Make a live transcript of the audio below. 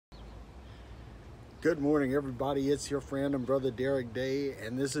Good morning, everybody. It's your friend and brother Derek Day,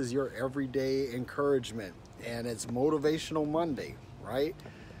 and this is your everyday encouragement. And it's Motivational Monday, right?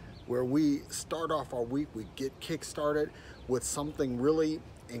 Where we start off our week, we get kick-started with something really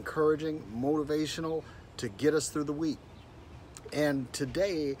encouraging, motivational to get us through the week. And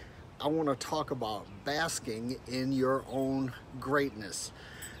today, I want to talk about basking in your own greatness.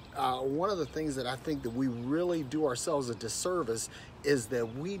 One of the things that I think that we really do ourselves a disservice is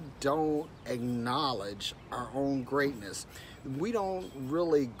that we don't acknowledge our own greatness. We don't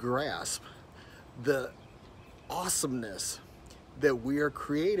really grasp the awesomeness that we are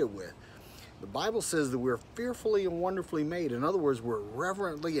created with. The Bible says that we're fearfully and wonderfully made. In other words, we're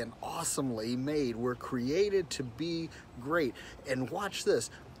reverently and awesomely made. We're created to be great. And watch this.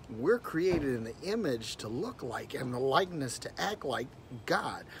 We're created in the image to look like and the likeness to act like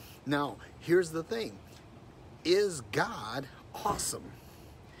God. Now, here's the thing. Is God awesome?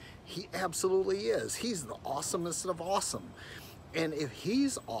 He absolutely is. He's the awesomest of awesome. And if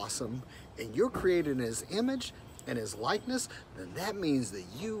he's awesome and you're created in his image and his likeness, then that means that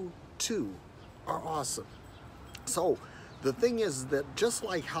you too are awesome. So the thing is that just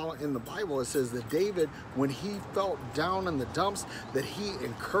like how in the Bible it says that David, when he felt down in the dumps, that he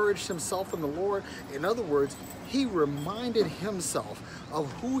encouraged himself in the Lord. In other words, he reminded himself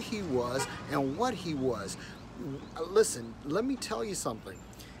of who he was and what he was. Listen, let me tell you something.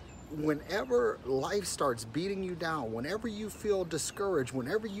 Whenever life starts beating you down, whenever you feel discouraged,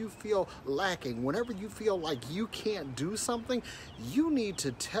 whenever you feel lacking, whenever you feel like you can't do something, you need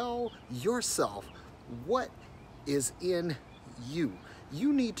to tell yourself what is in you.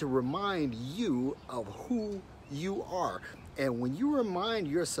 You need to remind you of who you are. And when you remind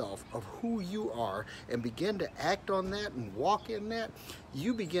yourself of who you are and begin to act on that and walk in that,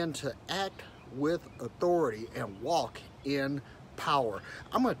 you begin to act with authority and walk in power.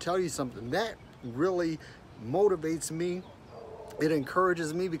 I'm going to tell you something that really motivates me. It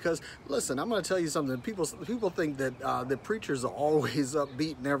encourages me because, listen, I'm going to tell you something. People think that the preachers are always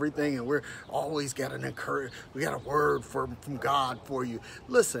upbeat and everything, and we're always got an we got a word from God for you.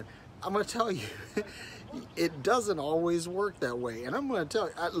 Listen, I'm going to tell you, it doesn't always work that way. And I'm going to tell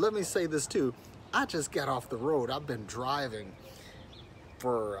you, let me say this too. I just got off the road. I've been driving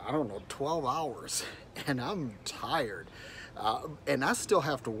for, I don't know, 12 hours, and I'm tired. And I still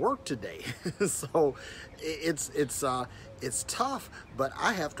have to work today. So it's tough, but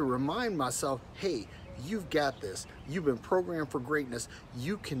I have to remind myself, hey, you've got this. You've been programmed for greatness.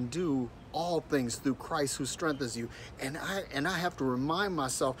 You can do all things through Christ who strengthens you. And I have to remind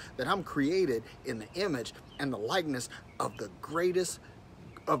myself that I'm created in the image and the likeness of the greatest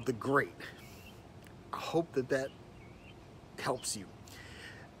of the great. I hope that helps you.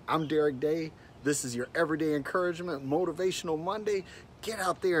 I'm Derek Day. This is your everyday encouragement, Motivational Monday. Get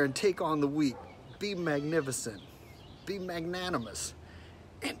out there and take on the week. Be magnificent. Be magnanimous.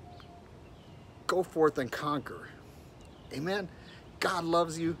 And go forth and conquer. Amen. God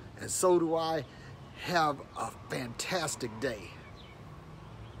loves you, and so do I. Have a fantastic day.